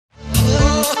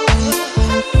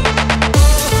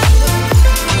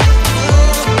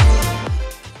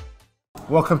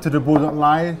Welcome to The Ball Don't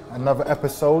Lie, another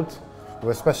episode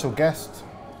with a special guest,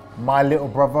 my little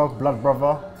brother, blood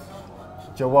brother,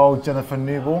 JOEL Jon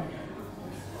Nouble,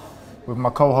 with my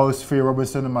co-host Theo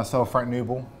Robinson and myself, Frank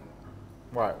Nouble.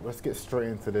 Right, let's get straight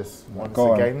into this once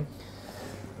again.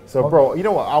 So, bro, you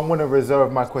know what? I'm gonna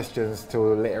reserve my questions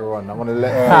till later on. I'm gonna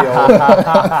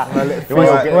let Theo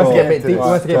get into this. He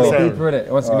wants to get a bit deeper in it.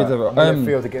 He wants to get deeper. I'm gonna let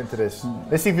Theo to get into this.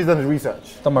 Let's see if he's done his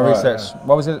research. Done my research.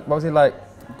 What was it like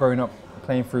growing up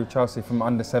playing through Chelsea from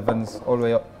under sevens all the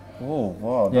way up? Oh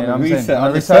wow! Yeah, no, I'm reset saying,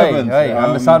 under sevens. Hey,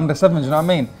 under sevens. You know what I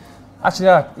mean?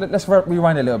 Actually, let's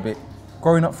rewind a little bit.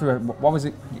 Growing up through, what was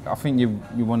it? I think you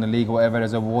won the league or whatever.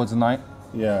 There's awards night.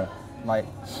 Yeah. Like,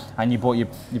 and you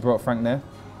brought Frank there.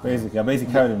 Basically, I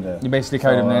basically carried him there. You basically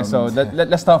carried him there. So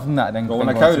let's start from that then. But when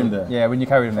I carried him there. Yeah, when you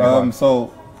carried him there.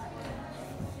 So,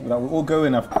 like, we're all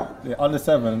going after the under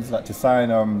sevens, like to sign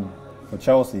for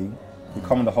Chelsea. We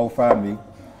come in the whole family.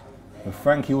 And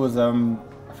Frank, he was I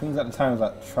think at the time was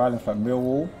like trialing for like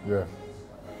Millwall. Yeah.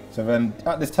 So then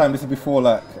at this time, this is before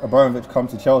like Abramovich come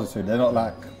to Chelsea. So they're not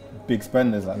like big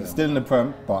spenders. Like they're still in the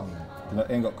Prem, but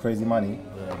they ain't got crazy money.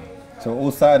 Yeah. So we're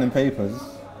all signing papers.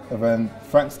 And then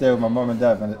Frank's there with my mum and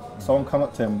dad, and someone come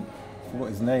up to him, I forgot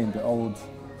his name, the old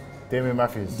Damien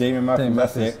Matthews.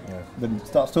 That's it. Yeah. Then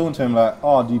starts talking to him like,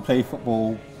 oh, do you play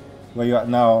football? Where you at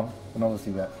now? And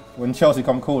obviously that when Chelsea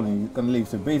come calling, you're gonna leave.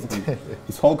 So basically,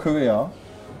 his whole career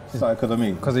started because of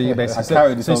me. Because of you, basically. I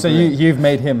carried this so you've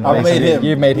made him. I've made him.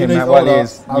 You've made him like what he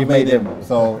is. You've made him.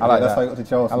 So I like that's that. how I got to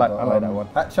Chelsea. I like that one.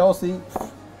 At Chelsea,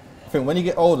 I think when you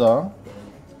get older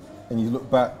and you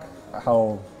look back at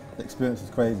how the experience is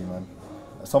crazy, man.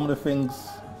 Some of the things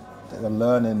that you're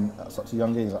learning at such a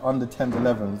young age, like under 10s,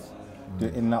 11s,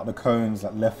 doing in and out the cones,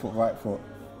 like left foot, right foot.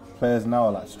 Players now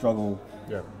like struggle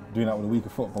doing that with a weaker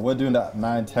foot, but we're doing that at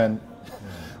 9, 10.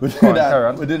 We're doing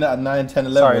that at 9, 10,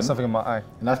 11. Sorry, something in my eye.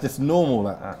 And that's just normal.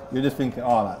 Like you're just thinking,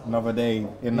 oh, like another day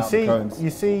in and out the cones. You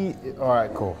see, all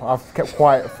right, cool. I've kept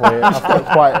quiet for it. I've kept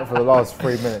quiet for the last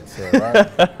 3 minutes here,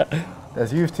 right?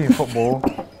 There's youth team football,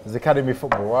 there's academy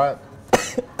football, right?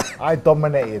 I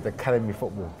dominated academy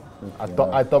football.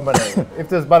 I dominated. If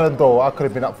there's Ballon d'Or, I could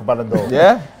have been up for Ballon d'Or.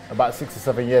 Yeah? About 6 or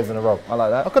 7 years in a row. I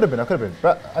like that. I could have been,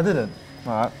 but I didn't.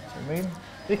 All right. Do you know what I mean?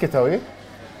 He could tell you. Do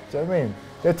you know what I mean?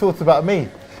 They talked about me.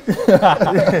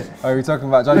 Are we talking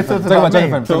about Jonathan?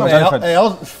 Hey, I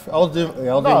was doing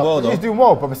well though. He's doing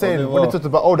well, but I'm saying when they talked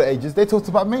about older ages, they talked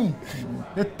about me.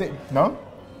 They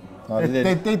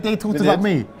talked about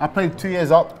me. I played 2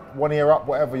 years up, 1 year up,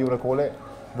 whatever you want to call it.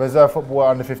 Reserve football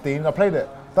under 15. I played it,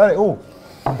 done it all.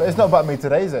 But it's not about me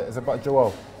today, is it? It's about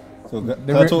JOEL. So the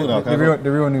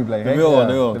real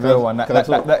Nouble, the real one.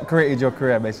 That created your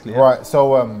career, basically. Yeah? Right.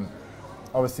 So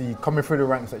obviously coming through the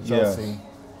ranks at Chelsea,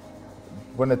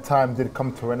 when the time did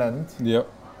come to an end. Yep.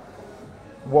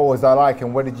 What was that like,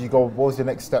 and where did you go? What was your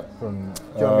next step? Do you know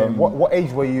what I mean? What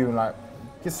age were you? Like,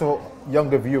 just so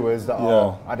younger viewers that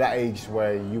are at that age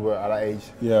where you were at that age.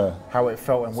 Yeah. How it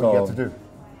felt and what you had to do.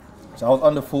 So I was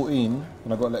under 14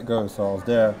 when I got let go. So I was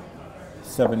there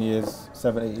 7, 8 years.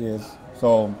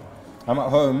 So I'm at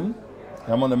home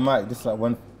and I'm on the mic. This is like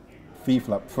when FIFA,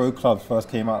 like pro clubs first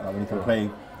came out, like when you can play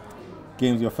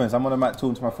games with your friends. I'm on the mic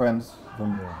talking to my friends.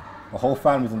 The whole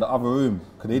family's in the other room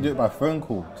because they do it by phone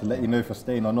call to let you know if you're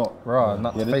staying or not. Right,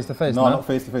 not face to face. No, not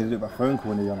face to face. They do it by phone call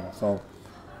when they're younger. So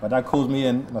my dad calls me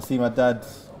in and I see my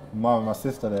dad's mum and my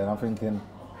sister there, and I'm thinking,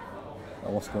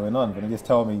 oh, what's going on? But they just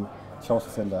tell me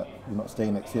Chelsea said that you're not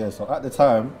staying next year. So at the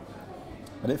time,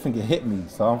 I didn't think it hit me.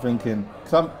 So I'm thinking,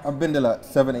 because I've been there like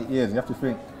 7, 8 years. You have to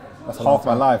think that's half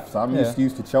my life. So I'm just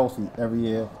used to Chelsea every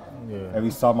year,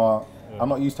 every summer. I'm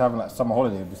not used to having like summer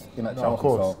holiday just in at Chelsea.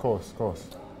 Of course.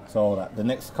 So like the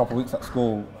next couple of weeks at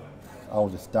school, I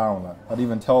was just down. Like I'd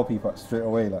even tell people straight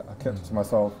away. Like I kept it to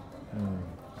myself.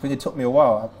 I think it took me a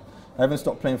while. I haven't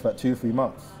stopped playing for like 2 or 3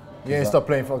 months. You didn't stop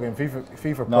playing fucking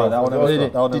FIFA? No, that one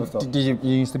never stopped. Did you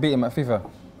used to beat him at FIFA?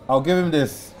 I'll give him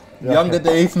this. Younger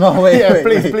days, no way.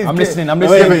 Please. I'm listening.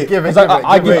 Give it.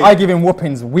 I give him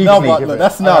whoopings weekly. No, but look,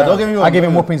 that's now. Don't get me wrong. I give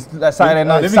him whoopings Saturday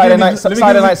night.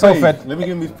 Salford. Let me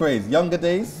give him his praise. Younger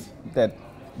days, dead.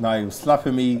 No, he was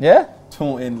slapping me. Yeah.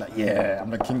 Taunting like, I'm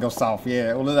the king of South.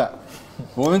 Yeah, all of that.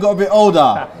 But when we got a bit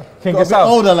older, King of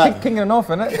the North,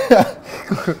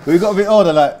 innit? We got a bit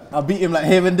older. Like I beat him like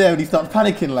here and there, and he starts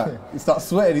panicking. Like he starts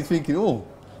sweating. He's thinking, oh.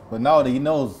 But now that he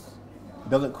knows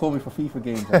doesn't call me for FIFA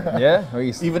games. Yeah? Or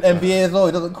Even NBA as well,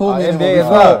 he doesn't call me NBA anymore. as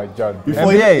well. John.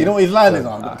 Before NBA? you know what his line is?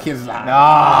 I've got kids like,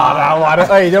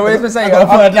 Hey, you know what he's saying? I gotta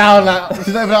put it down. Like,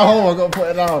 she's not even at home. I gotta put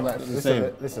it down. Like,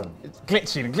 Listen.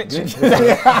 Glitching.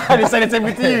 I didn't say the same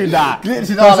thing to you, nah.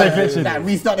 Glitching. Don't say Like, glitching. Like,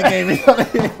 restart the game.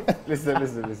 Listen.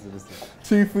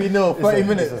 2-3-0, 30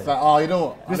 minutes. It's like, oh, you know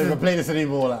what? I don't even play this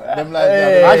anymore. Like, them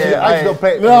lads. I actually don't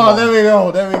play it. No,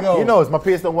 there we go. He knows my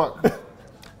PS don't work.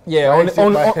 Yeah,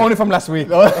 only from last week.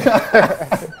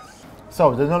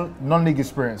 So the non-league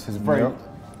experience is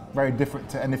very different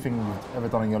to anything you've ever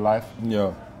done in your life.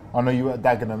 Yeah. I know you were at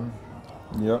Dagenham.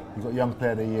 Yep. You got Young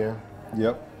Player of the Year.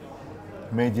 Yep.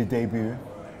 Made your debut.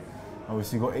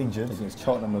 Obviously got injured. Against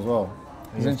Cheltenham as well.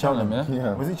 He's in Cheltenham, yeah?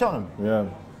 Yeah. Was it Cheltenham? Yeah.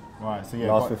 Right, so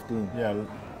yeah. Last 15. Yeah,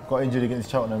 got injured against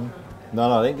Cheltenham.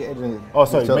 No, I didn't get injured. Oh,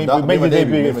 sorry, made your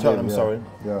debut against Cheltenham, yeah. sorry.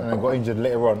 Yeah. And then got injured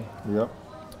later on. Yep.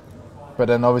 But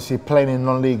then obviously playing in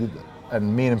non-league,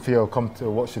 and me and Theo come to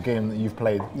watch the game that you've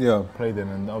played in,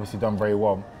 and obviously done very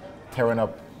well. Tearing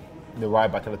up the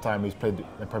right back at the time who's played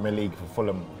the Premier League for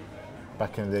Fulham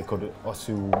back in the day called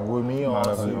Osuwumi or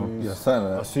something like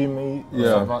that.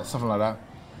 Osumi, something like that.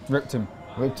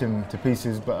 Ripped him to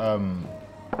pieces, but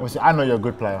obviously I know you're a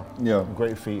good player. Yeah.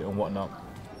 Great feet and whatnot.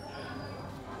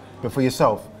 But for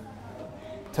yourself,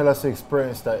 tell us the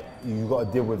experience that you got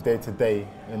to deal with day to day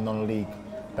in non-league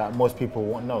that most people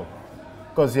won't know.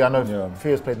 Because I know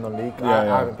Theo's played non-league, I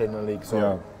haven't played non-league,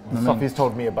 so the stuff he's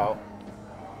told me about,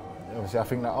 obviously I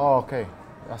think that, okay,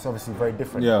 that's obviously very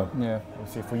different. Yeah.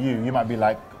 Obviously for you, you might be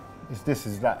like, it's this,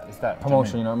 it's that, it's that.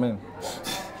 Promotion, you know what I mean?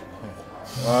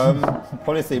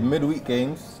 Probably say midweek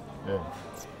games. Yeah.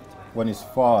 When it's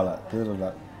far, like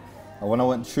when I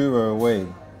went Truro away,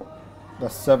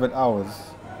 that's 7 hours.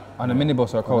 On a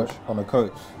minibus or a coach? On a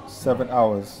coach, 7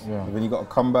 hours. Yeah. And then you got to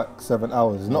come back 7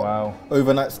 hours. It's not Wow.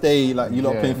 overnight stay like you're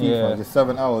not playing FIFA. Yeah. Just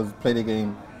 7 hours, play the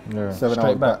game. Yeah. 7 Straight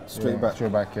hours back. Straight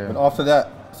back, yeah. But after that,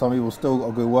 some people still got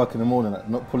to go work in the morning, like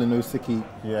not pulling no sickie.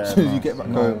 Yeah, As soon as you get back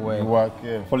home. way. You work,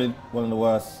 yeah. Probably one of the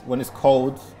worst. When it's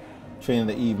cold, training in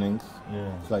the evenings.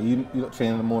 Yeah. It's like you not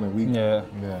training in the morning. Yeah.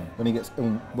 When he gets,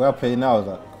 where I play now is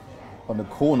like on the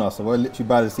corner, so we're literally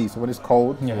by the sea. So when it's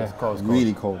cold, It's cold.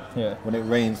 really cold. Yeah. When it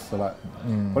rains, so like,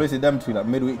 probably say them two, like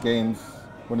midweek games,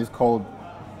 when it's cold,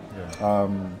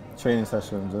 training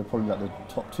sessions are probably like the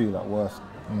top two, like worst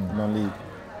in non-league.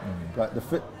 Like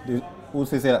they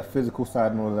also say like physical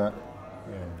side and all of that.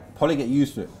 Probably get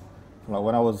used to it. From like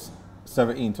when I was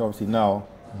 17 to obviously now,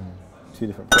 two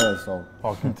different players. So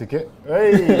Parking ticket.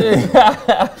 Hey.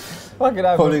 Fucking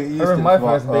hell. I Probably get used to remember it, my but,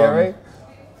 first DRA.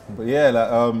 But yeah, like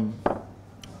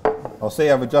I'll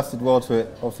say I've adjusted well to it.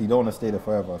 Obviously, you don't want to stay there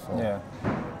forever. So. Yeah.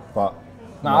 But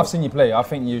No, I've seen you play. I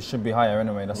think you should be higher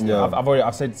anyway. That's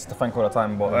I've said this to Frank all the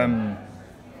time, but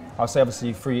I'll say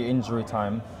obviously through your injury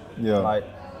time, like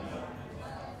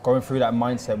going through that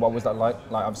mindset. What was that like?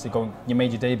 Like obviously you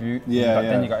made your debut,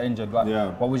 then you got injured.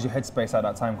 Like, what was your headspace at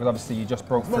that time? Because obviously you just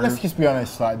broke through. Well, let's just be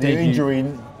honest. Like the injury,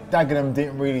 Dagenham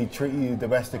didn't really treat you the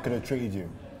best they could have treated you.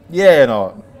 Yeah,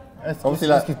 no. Obviously,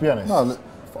 let's just be honest. No,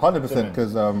 100%.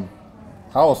 Because how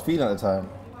I was feeling at the time,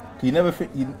 you never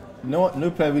think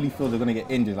no player really feels they're gonna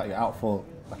get injured. Like you're out for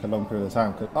like a long period of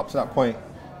time. Because up to that point,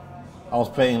 I was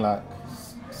playing like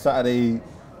Saturday,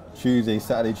 Tuesday,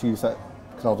 because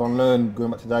I was on loan, going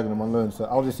back to Dagenham on loan. So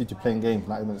I was just used to playing games,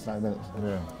 90 minutes.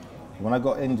 Yeah. When I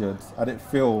got injured, I didn't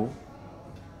feel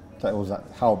that it was like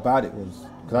how bad it was.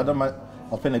 Because I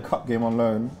was playing a cup game on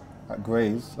loan at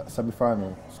Grays, like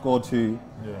semi-final, scored 2,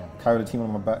 carried the team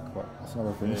on my back, but that's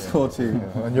another thing. Scored 2.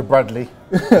 And you're Bradley.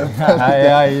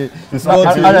 That's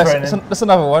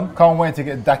another one. Can't wait to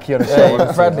get Daki on the show.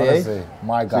 Honestly, Bradley,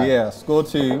 my guy. So yeah, scored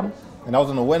 2, and that was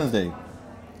on a Wednesday.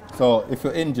 So if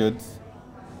you're injured,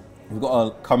 you've got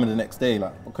to come in the next day.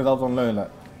 Like because I was on loan,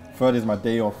 like Friday's my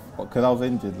day off. But because I was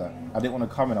injured, like I didn't want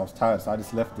to come in. I was tired, so I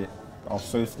just left it. I was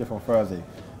so stiff on Thursday.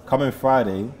 Coming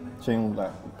Friday, training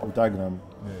like with Dagenham,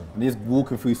 and he's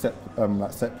walking through set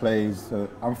plays. So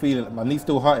I'm feeling my knee's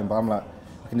still hurting, but I'm like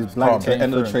I can just blank to the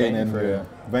end of the training,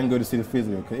 then go to see the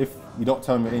physio. Because if you don't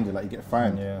tell me you're injured, like you get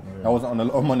fined. I wasn't on a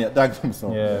lot of money at Dagenham,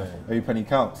 so every penny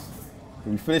counts.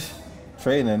 We finished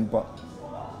training, but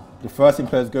the first team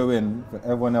players go in, but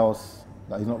everyone else,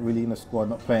 like he's not really in the squad,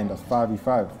 not playing. That's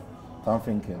 5v5. So I'm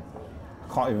thinking,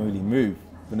 I can't even really move.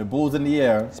 When the ball's in the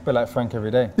air, it's a bit like Frank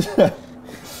every day.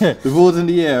 The ball's in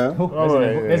the air.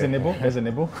 There's a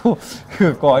nibble. Go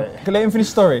on, let him finish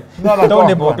story. No, don't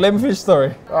nibble. Let him finish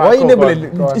story. Why are you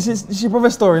nibbling? It's your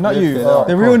brother's story, not you.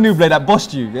 The real Nouble that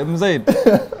bossed you. You know what I'm saying?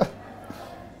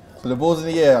 So the ball's in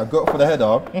the air. I go up for the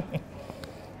header.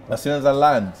 As soon as I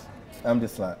land, I'm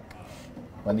just like,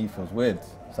 my knee feels weird.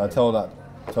 So I tell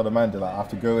the manager like I have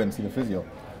to go in and see the physio.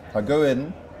 So I go in,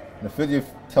 and the physio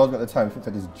tells me at the time, he thinks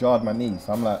I just jarred my knee.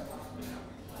 So I'm like,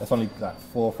 that's only like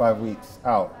 4 or 5 weeks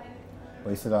out. But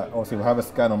he said like, obviously we'll have a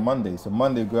scan on Monday. So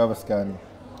Monday we'll go have a scan,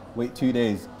 wait 2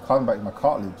 days, come back with my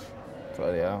cartilage.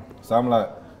 So I'm like,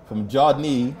 from jarred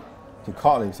knee to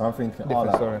cartilage, so I'm thinking,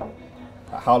 like,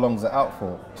 how long is it out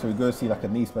for? So we go see like a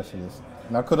knee specialist.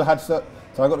 And I could have had, so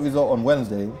I got the result on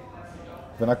Wednesday,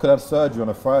 then I could have surgery on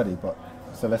a Friday, but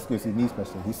so let's go see a knee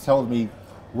specialist. He tells me,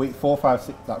 wait 4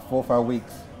 or 5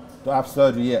 weeks, don't have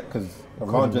surgery yet, because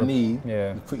around your knee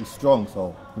is pretty strong,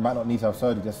 so you might not need to have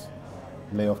surgery, just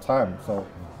lay off time. So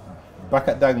back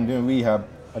at Dagenham doing rehab,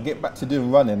 I get back to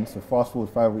doing running, so fast forward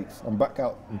 5 weeks, I'm back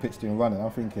out in pitch doing running.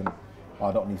 I'm thinking, oh,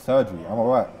 I don't need surgery, I'm all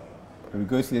right. But we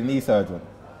go see the knee surgeon.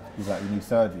 He's like, you need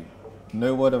surgery.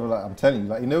 No word of like, I'm telling you,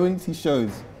 like, you know when he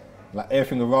shows, like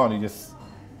everything around you just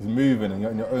is moving and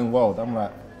you're in your own world. I'm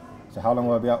like, so how long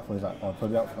will I be out for? He's like, I'll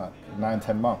probably be out for like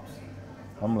 9-10 months.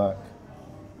 I'm like,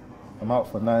 I'm out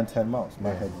for 9-10 months.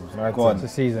 My head was gone. It's a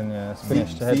season, yeah, it's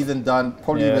finished. Season done,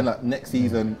 probably even like next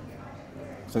season.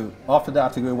 So after that, I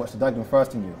had to go watch the Dagenham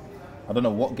first team game. I don't know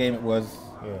what game it was.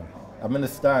 Yeah. I'm in the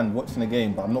stand watching the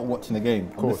game, but I'm not watching the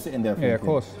game. I'm just sitting there thinking, of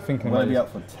course. Thinking I'm going to be out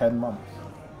for 10 months.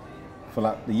 For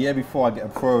like the year before I get a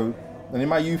pro, and in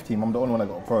my youth team, I'm the only one that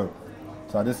got a pro.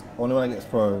 So only one that gets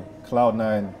pro,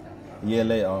 Cloud9, a year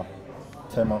later,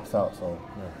 10 months out, so.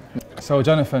 Yeah. So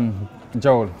Jonathan,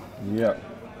 Joel. Yeah.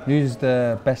 Who's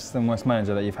the best and worst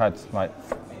manager that you've had, like,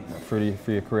 through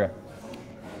your career?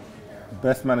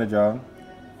 Best manager,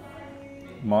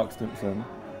 Mark Stimpson.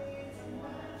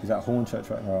 He's at Hornchurch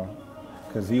right now,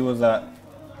 because he was the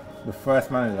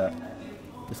first manager that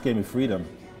just gave me freedom.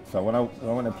 So when I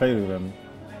went to play with him,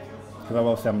 because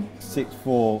obviously I'm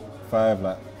 6'4", 5",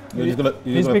 like. Who's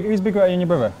bigger than your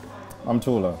brother? I'm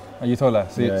taller. Are you taller?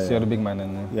 So you're the big man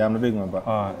then? Yeah, I'm the big man, but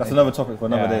that's another topic for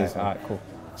another day. So. Alright, cool.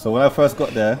 So when I first got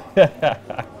there,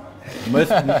 most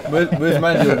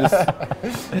managers would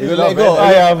just, you're gonna let it go.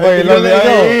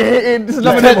 It's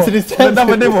another nibble. It's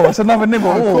another nibble. It's another nibble.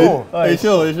 Oh, cool. Are you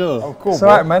sure? Oh, cool. It's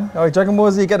alright, man. Oh, Dragon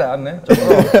Ball Z, get that on there.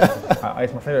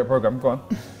 It's my favourite program. Go on.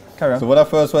 Carry on. So when I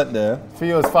first went there,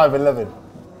 Theo's 5'11".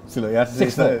 so look, you had to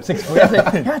 6 foot. 6 foot.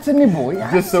 You had to nibble.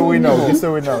 Just so we know.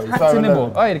 Had to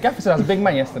nibble. Oh, yeah, the gaffer said I was a big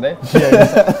man yesterday.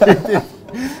 Yeah,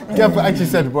 Gaffer actually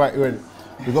said, right,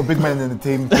 we've got big men in the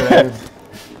team today.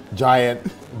 Giant.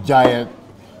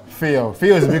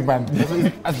 Theo's a big man.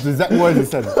 That's the exact word he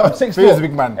said. I'm 6 foot. Theo's a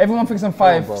big man. Everyone thinks I'm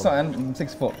 5 something. I'm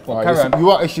 6 foot. Well, carry on.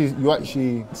 You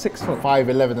actually 6 foot.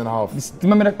 5'11" and a half. Do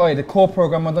you remember the core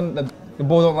program I done? The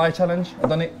ball don't lie challenge. I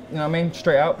done it. You know what I mean?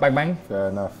 Straight out, bang bang. Fair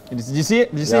enough. Did you see it?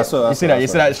 Did you see it? You see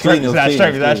that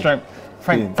strength.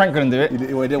 Frank couldn't do it. He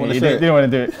didn't want to do it. Didn't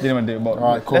want to do it. But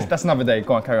alright, cool. That's another day.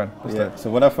 Go on, carry on. Yeah. So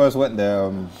when I first went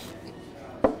there,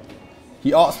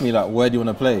 he asked me like, where do you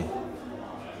want to play?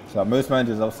 So like, most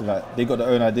managers obviously like they got their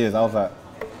own ideas. I was like,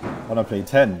 I want to play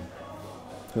 10.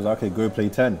 He was like, okay, go play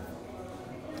 10.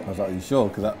 I was like, are you sure?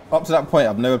 Because up to that point,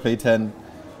 I've never played 10.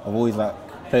 I've always like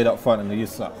played up front and they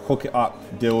used to like hook it up,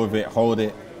 deal with it, hold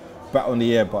it, bat on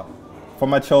the air. But from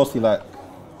my Chelsea like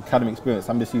academy experience,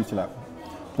 I'm just used to like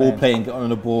ball playing, get on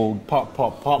the ball, pop.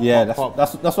 Yeah, that's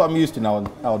what I'm used to now.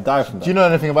 I'll die from that. Do you know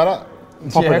anything about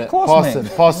that? Yeah, of course,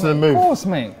 mate. Passing the move. Of course,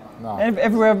 mate. No.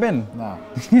 Everywhere I've been. No.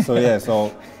 So yeah,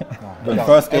 the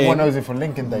first game. Everyone knows it from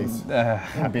Lincoln days. Yeah,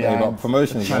 got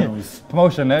promotion.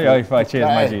 Promotion, eh? Yeah, cheers,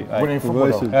 Maggie. Winning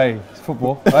football. Hey, it's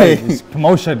football. Hey, it's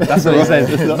promotion. That's what he says.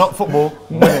 Not football.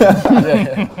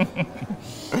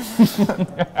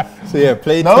 So yeah,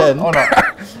 play 10. Or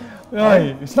not?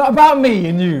 Hey, it's not about me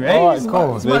and you, eh? Alright,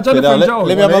 cool. It's about Jonathan Joel.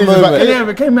 Let me have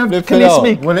a moment. Can you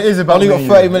speak? When it is about only me,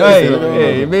 got 30 minutes.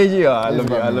 Hey, made you. I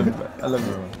love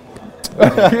you.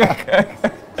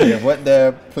 Yeah, went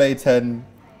there, played 10,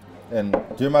 and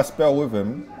during my spell with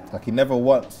him, like he never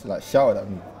once like shouted at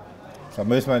me. So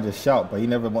most managers shout, but he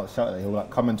never once shouted at me. He'll like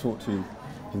come and talk to you.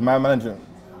 His management,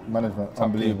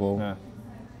 unbelievable. Yeah.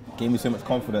 Gave me so much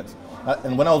confidence.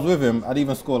 And when I was with him, I'd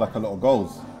even score like a lot of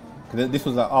goals. Cause this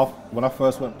was like when I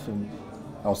first went to,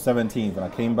 I was 17, and I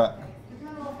came back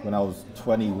when I was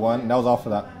 21. And that was after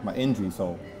that my injury.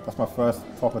 So that's my first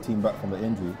proper team back from the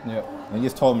injury. Yeah. And he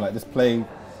just told me like, just play.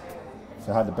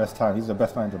 So I had the best time. He's the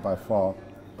best manager by far,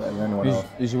 better than anyone else.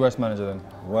 Who's your worst manager then?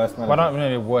 Worst manager. Well, not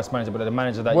really worst manager, but the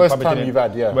manager that worst you probably time you've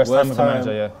had, yeah. Worst time with the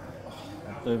manager, yeah.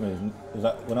 I don't know, it was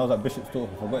like when I was at Bishop's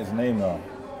Stortford, I forgot his name now.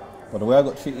 But the way I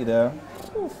got treated there,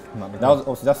 that was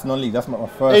obviously that's non-league. That's not my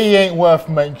first. He ain't worth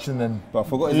mentioning. But I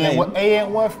forgot his name. He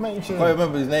ain't worth mentioning. I can't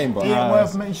remember his name, but he ain't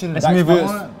worth mentioning. Let's move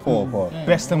on. Poor.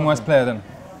 Best and worst player then.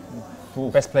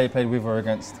 Best player played with or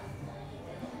against?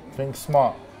 Think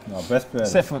smart. No, best player.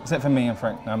 Except for me and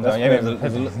Frank. No,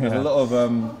 There's a lot of.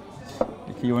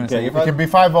 You want to say? It could be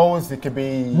 5 holes. It could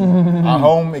be at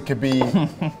home. It could be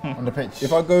on the pitch.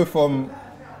 If I go from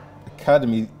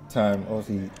academy time,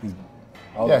 obviously.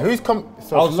 Who's come?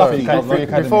 So I was lucky.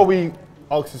 Before we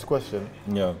ask this question,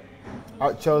 yeah.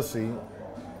 At Chelsea,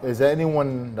 is there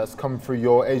anyone that's come through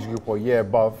your age group or year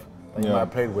above that you might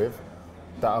have played with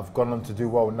that have gone on to do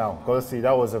well now? Because see,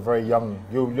 that was a very young.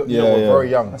 You were very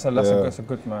young. That's a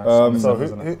good match. So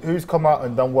who's come out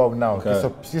and done well now? Okay.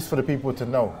 Just for the people to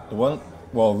know. The one,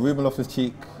 Ruben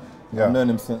Loftus-Cheek. I've known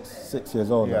him since 6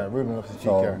 years old. Yeah, Ruben Loftus-Cheek.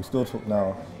 So we still talk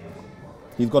now.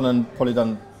 He's gone and probably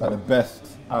done like the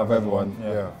best out of everyone.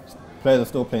 Yeah. Players are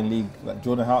still playing league. Like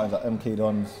Jordan Houghton's at MK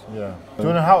Dons. Yeah.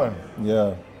 Jordan Houghton.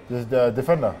 Yeah. This is the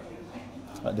defender.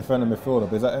 Like defender midfielder,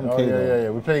 but is that MK? Yeah.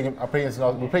 We played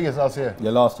against last year.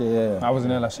 Yeah, last year. I wasn't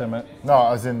there last year, mate. No,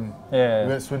 I was in. Yeah. We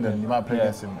went to Swindon. You might play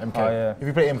against him. MK. Oh, yeah. If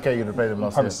you play MK, you'd have played him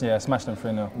last year. Yeah, smashed them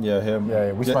 3-0. Yeah, him.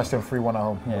 Yeah, we smashed them 3-1 at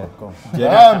home. Yeah. Go on.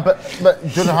 Yeah. But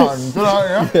Jordan Houghton,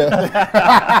 yeah.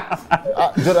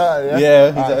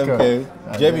 Yeah, he's at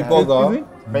MK. Jamie Bogger.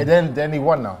 But then he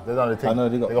won now. They're on the team. I know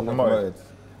they got promoted.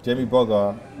 Jamie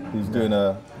Bogger, who's doing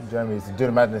Jeremy's doing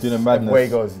the madness. Doing the madness. Everywhere he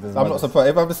goes, I'm not surprised.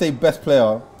 If I have to say best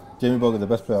player, Jamie Bogger's the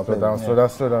best player I've played. Slow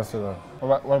down.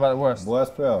 What about the worst?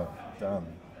 Worst player? Damn.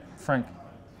 Frank.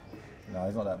 No,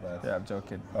 he's not that bad. Yeah, I'm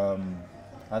joking.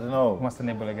 I don't know. Wants to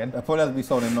nibble again. It probably has to be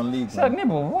someone in non-league. Is that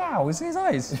nibble? Wow, it's in his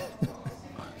eyes.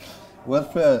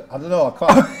 Worst player? I don't know. I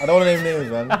can't. I don't want to name names,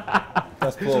 man.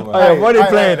 That's poor, man. I've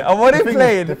already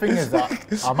played. The thing is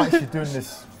that I'm actually doing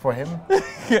this for him.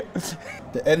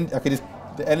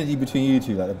 The energy between you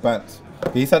two, like the bant.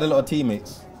 He's had a lot of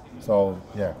teammates, so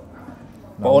yeah.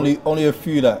 But only a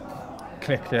few that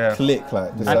click, like just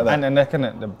like that. And the neck,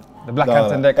 innit? The black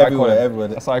Hampton neck. Everywhere.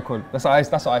 That's what I call it. That's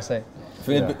what I say. It's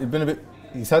been a bit.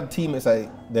 He's had teammates like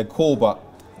they're cool, but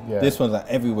this one's like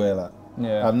everywhere. Like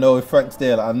I know if Frank's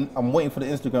there, like I'm waiting for the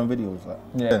Instagram videos. Like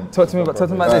Talk to me about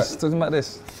this. Talk to me about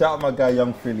this. Shout out my guy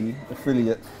Young Philly,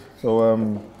 affiliate. So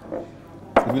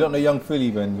if you don't know Young Philly,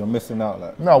 then you're missing out.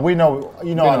 Like no, we know. I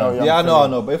know. Yeah, I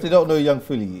know. But if they don't know Young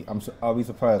Philly, I'll be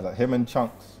surprised. Like him and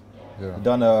Chunks,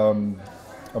 done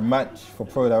a match for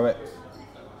Pro Direct.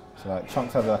 So like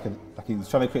Chunks had he's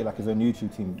trying to create like his own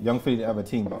YouTube team. Young Philly didn't have a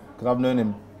team, but because I've known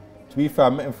him. To be fair, I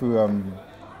met him through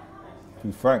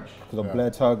Frank because of Blair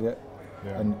Target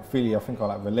and Philly. I think I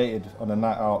like related on a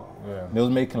night out. Yeah. And they was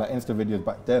making like Insta videos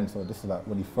back then, so this is like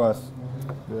when he first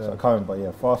started coming. But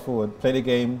yeah, fast forward, play the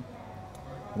game,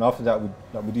 and after that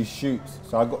we do shoots.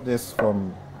 So I got this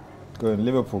from going to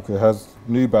Liverpool because it has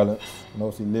New Balance, and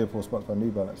obviously Liverpool sponsored by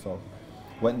New Balance. So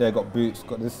went there, got boots,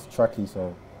 got this trackie.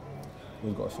 So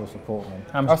we've got to show support,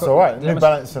 man. That's all right. New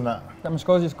Balance and that. How much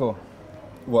goals you score?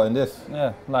 What, in this?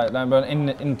 Yeah, like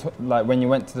when you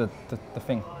went to the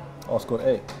thing. Oh, I scored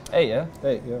 8. 8, yeah?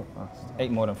 8, yeah. Oh, 8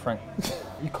 more than Frank.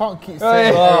 You can't keep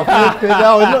saying that. It's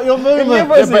not your moment.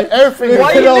 But everything.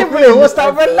 Why are you nibbling? What's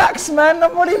that? Relax, man.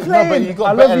 I'm already playing. No, but you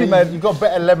got better, man. You got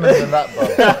better lemons than that, bro.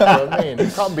 You know what I mean?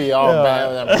 It can't be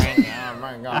better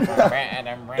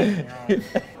than Frank.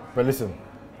 But listen,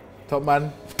 top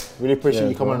man. Really appreciate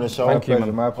you coming on the show. Thank you,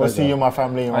 man. My pleasure. I'll see you, my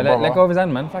family, and my brother. Let go of his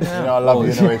hand, man. Fucking you know I love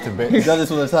you in a way to bit. He does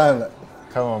this all the time. Like.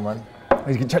 Come on, man.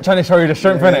 He's trying to show you the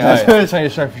strength, innit? Trying to show you the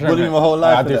strength. Bullying my whole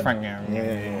life. I do Frank, yeah.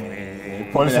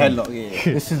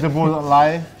 This is The Balls Don't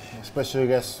Lie. Special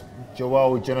guest,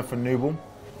 Joel Jennifer Nouble.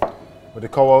 With the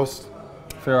co-host,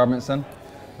 Phil Robinson.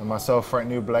 And myself, Frank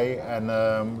Nouble.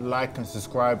 And like and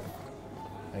subscribe.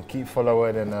 And keep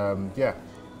following. And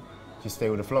just stay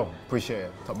with the flow. Appreciate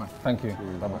it. Top man. Thank you.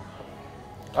 Bye-bye.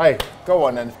 Hey, go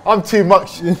on then. I'm too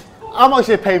much. How much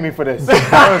they pay me for this?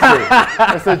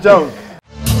 Honestly, it's a joke.